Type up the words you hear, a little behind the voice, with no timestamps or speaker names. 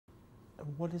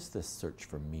And what is this search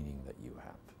for meaning that you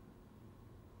have?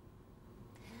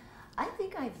 I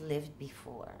think I've lived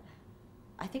before.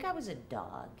 I think I was a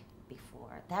dog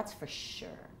before, that's for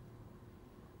sure.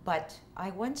 But I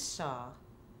once saw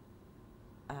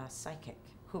a psychic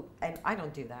who, and I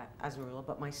don't do that as a rule,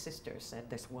 but my sister said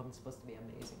this woman's supposed to be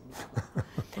amazing.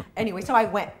 Anyway, so I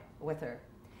went with her,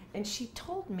 and she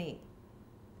told me,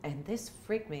 and this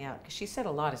freaked me out, because she said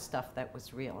a lot of stuff that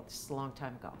was real. This is a long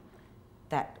time ago.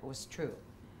 That was true.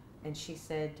 And she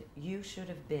said, you should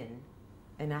have been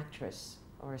an actress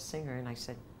or a singer. And I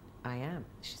said, I am.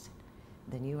 She said,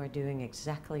 then you are doing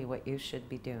exactly what you should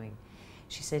be doing.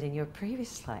 She said, in your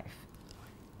previous life,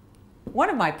 one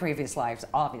of my previous lives,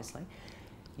 obviously,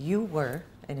 you were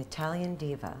an Italian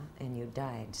diva and you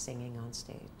died singing on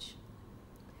stage.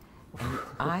 And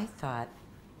I thought,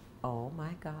 oh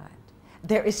my God.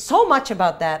 There is so much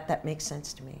about that that makes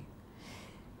sense to me.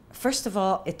 First of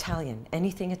all, Italian,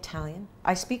 anything Italian.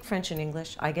 I speak French and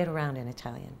English. I get around in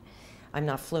Italian. I'm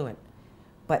not fluent.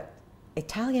 But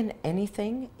Italian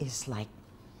anything is like,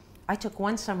 I took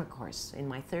one summer course in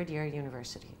my third year at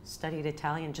university, studied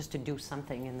Italian just to do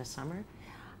something in the summer.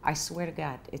 I swear to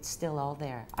God, it's still all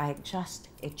there. I aced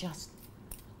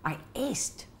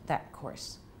that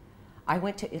course. I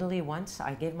went to Italy once.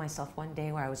 I gave myself one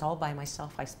day where I was all by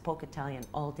myself. I spoke Italian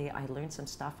all day. I learned some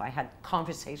stuff. I had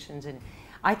conversations, and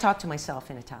I talk to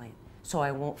myself in Italian, so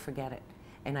I won't forget it.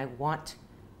 And I want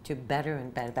to better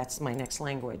and better. That's my next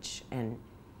language. And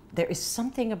there is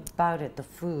something about it, the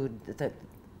food,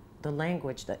 the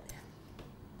language, that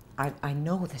I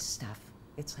know this stuff.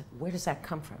 It's like, where does that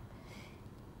come from?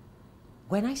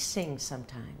 When I sing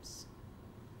sometimes,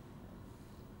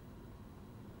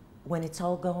 when it's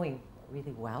all going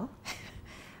really well,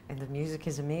 and the music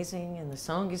is amazing, and the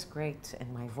song is great,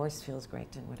 and my voice feels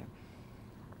great, and whatever,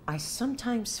 I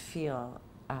sometimes feel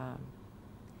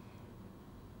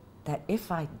that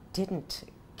if I didn't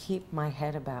keep my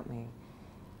head about me,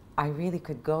 I really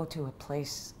could go to a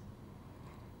place,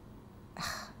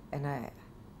 and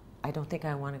I don't think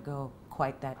I want to go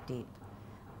quite that deep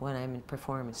when I'm in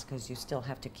performance, because you still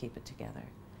have to keep it together.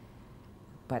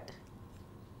 But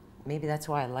maybe that's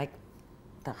why I like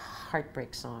the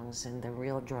heartbreak songs and the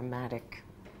real dramatic,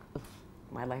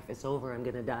 my life is over, I'm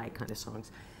gonna die kind of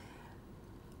songs.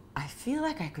 I feel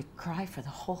like I could cry for the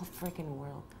whole freaking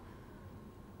world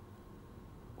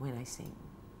when I sing.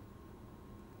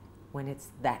 When it's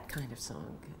that kind of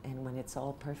song, and when it's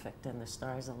all perfect and the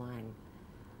stars align.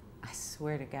 I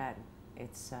swear to God,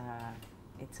 it's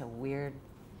a weird,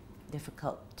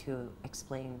 difficult to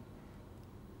explain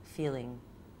feeling.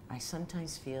 I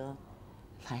sometimes feel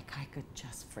like I could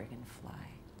just friggin' fly.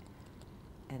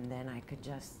 And then I could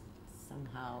just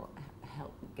somehow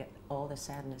help get all the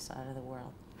sadness out of the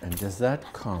world. And does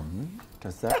that come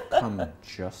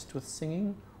just with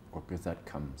singing, or does that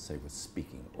come, say, with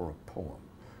speaking, or a poem,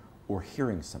 or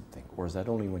hearing something, or is that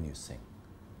only when you sing?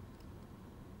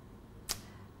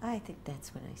 I think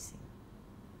that's when I sing.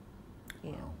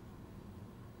 Yeah. Wow.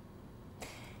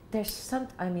 There's some,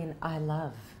 I mean, I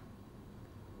love,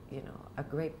 you know, a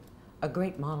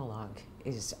great monologue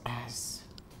is as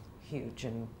huge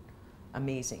and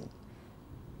amazing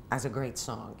as a great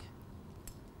song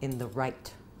in the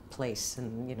right place,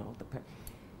 and, you know,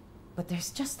 but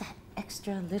there's just that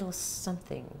extra little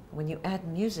something when you add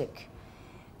music.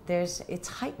 It's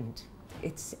heightened.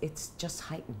 It's just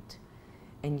heightened,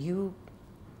 and you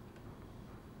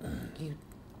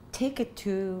take it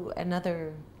to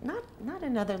another, not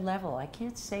another level. I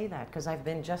can't say that, because I've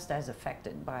been just as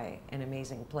affected by an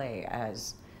amazing play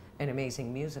as an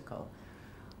amazing musical.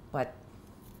 But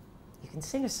you can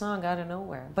sing a song out of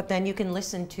nowhere, but then you can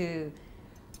listen to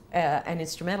an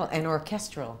instrumental, an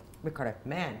orchestral recorder.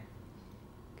 Man,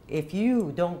 if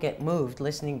you don't get moved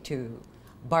listening to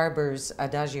Barber's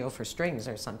Adagio for strings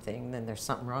or something, then there's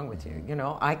something wrong with you. You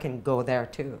know, I can go there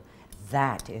too.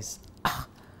 That is,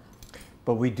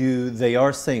 But they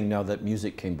are saying now that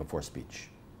music came before speech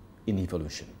in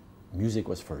evolution. Music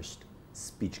was first,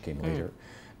 speech came later,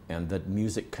 and that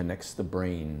music connects the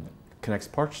brain, connects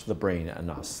parts of the brain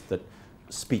and us that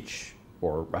speech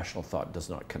or rational thought does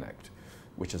not connect,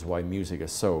 which is why music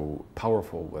is so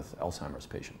powerful with Alzheimer's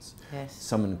patients. yes.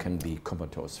 Someone can be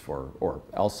comatose or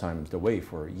Alzheimer's away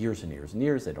for years and years and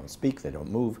years. They don't speak, they don't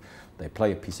move. They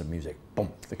play a piece of music,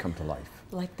 boom, they come to life.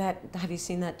 Like that, have you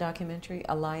seen that documentary,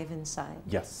 Alive Inside?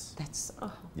 Yes. That's,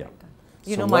 oh Yeah. my God.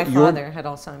 You So know, my what you're- father had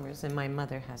Alzheimer's, and my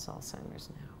mother has Alzheimer's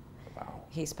now. Wow.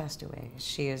 He's passed away.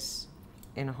 She is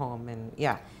in a home, and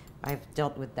yeah, I've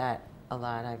dealt with that a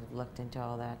lot. I've looked into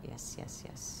all that. Yes, yes,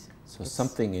 yes. So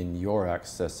something in your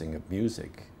accessing of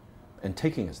music and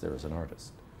taking us there as an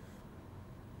artist,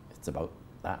 It's about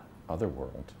that other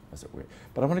world, as it were.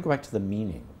 But I want to go back to the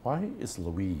meaning. Why is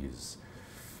Louise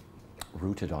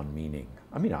rooted on meaning?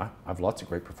 I mean, I have lots of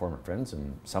great performer friends,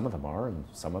 and some of them are, and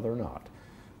some of them are not.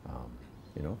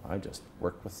 You know, I just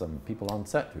worked with some people on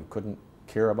set who couldn't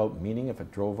care about meaning if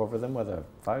it drove over them with a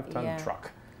 5-ton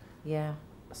truck. Yeah.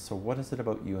 So what is it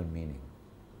about you and meaning?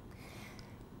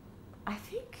 I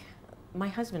think my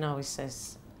husband always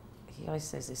says, he always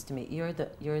says this to me, you're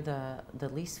the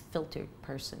least filtered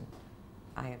person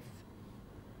I have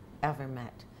ever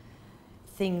met.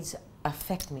 Things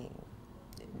affect me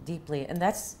deeply, and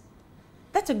that's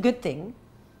a good thing.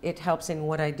 It helps in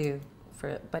what I do,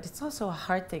 but it's also a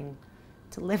hard thing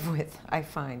to live with, I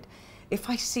find. If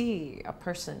I see a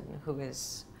person who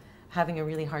is having a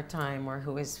really hard time, or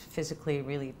who is physically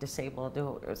really disabled,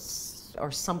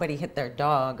 or somebody hit their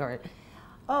dog, or,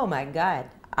 oh my God,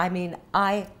 I mean,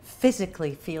 I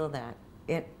physically feel that.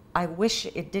 I wish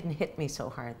it didn't hit me so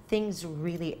hard. Things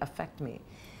really affect me.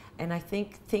 And I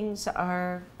think things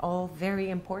are all very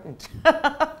important.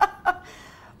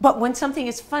 But when something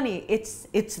is funny,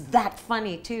 it's that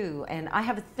funny too. And I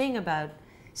have a thing about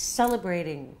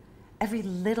celebrating every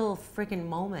little friggin'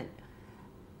 moment.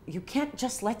 You can't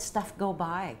just let stuff go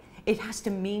by. It has to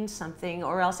mean something,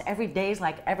 or else every day is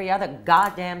like every other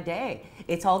goddamn day.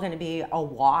 It's all going to be a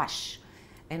wash.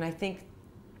 And I think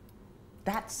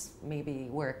that's maybe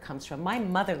where it comes from. My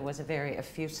mother was a very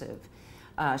effusive.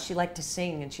 She liked to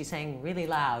sing, and she sang really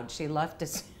loud. She loved to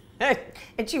sing.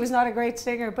 And she was not a great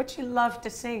singer, but she loved to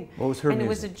sing. What was her music? And it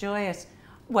was a joyous,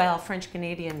 well,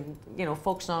 French-Canadian, you know,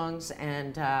 folk songs,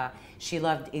 and she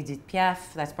loved Edith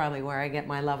Piaf. That's probably where I get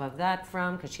my love of that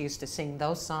from, because she used to sing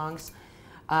those songs.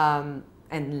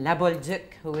 And La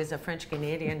Bolduc, who is a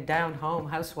French-Canadian down-home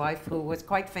housewife who was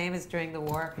quite famous during the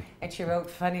war, and she wrote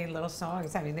funny little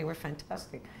songs. I mean, they were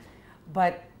fantastic.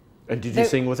 But and did you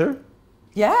sing with her?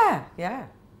 Yeah, yeah.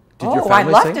 Did your I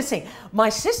family love sing? to sing. My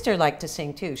sister liked to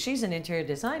sing too. She's an interior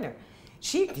designer.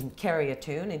 She can carry a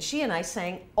tune, and she and I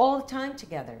sang all the time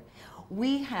together.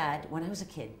 We had, when I was a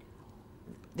kid,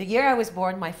 the year I was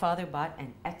born, my father bought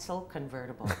an Etzel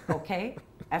convertible, okay?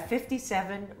 A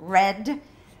 57 red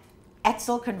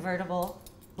Etzel convertible,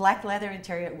 black leather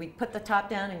interior. We'd put the top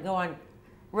down and go on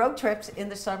road trips in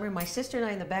the summer. My sister and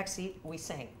I in the back seat, we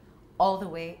sang. All the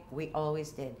way, we always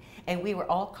did. And we were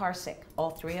all car sick, all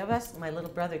three of us, my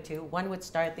little brother too. One would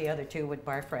start, the other two would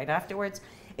barf right afterwards.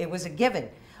 It was a given.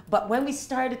 But when we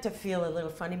started to feel a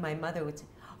little funny, my mother would say,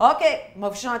 "Okay, moi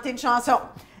vous chanter une chanson."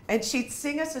 And she'd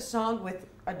sing us a song with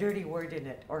a dirty word in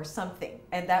it or something.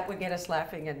 And that would get us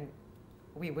laughing, and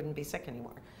we wouldn't be sick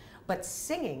anymore. But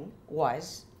singing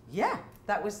was, yeah,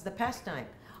 that was the pastime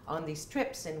on these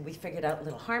trips. And we figured out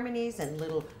little harmonies and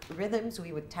little rhythms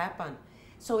we would tap on.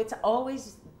 So it's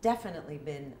always definitely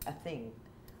been a thing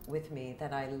with me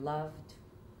that I loved.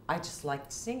 I just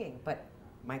liked singing, but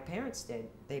my parents did.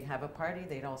 They'd have a party,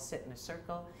 they'd all sit in a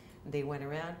circle, and they went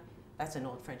around. That's an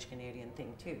old French-Canadian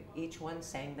thing too. Each one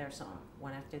sang their song,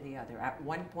 one after the other. At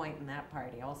one point in that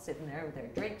party, all sitting there with their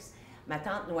drinks. Ma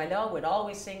tante Noëlla would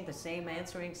always sing the same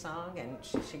answering song, and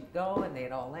she'd go, and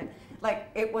they'd all end. Like,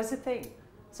 it was a thing.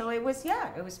 So it was,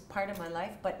 yeah, it was part of my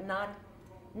life, but not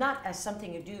as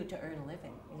something you do to earn a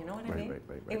living. You know what I mean?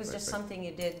 It was just something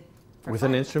you did for with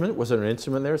fun. an instrument? Was there an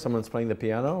instrument there? Someone's playing the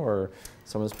piano, or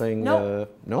someone's playing No,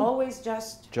 no? always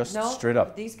just no, straight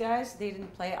up. These guys, they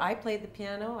didn't play. I played the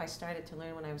piano. I started to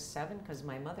learn when I was 7 because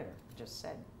my mother just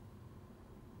said.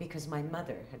 Because my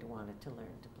mother had wanted to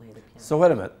learn to play the piano. So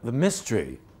wait a minute. The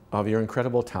mystery of your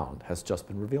incredible talent has just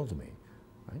been revealed to me,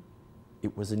 right?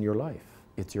 It was in your life.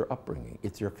 It's your upbringing.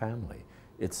 It's your family.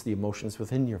 It's the emotions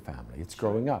within your family. It's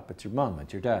growing up. It's your mom.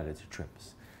 It's your dad. It's your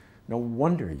trips. No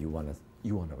wonder you want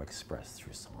to express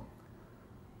through song.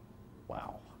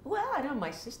 Wow. Well, I know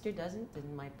my sister doesn't,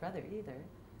 and my brother either.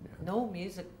 Yeah. No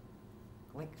music,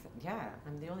 like, yeah,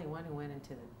 I'm the only one who went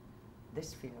into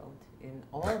this field in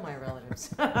all my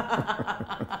relatives.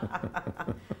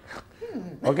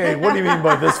 Okay, what do you mean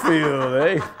by this field,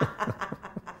 eh?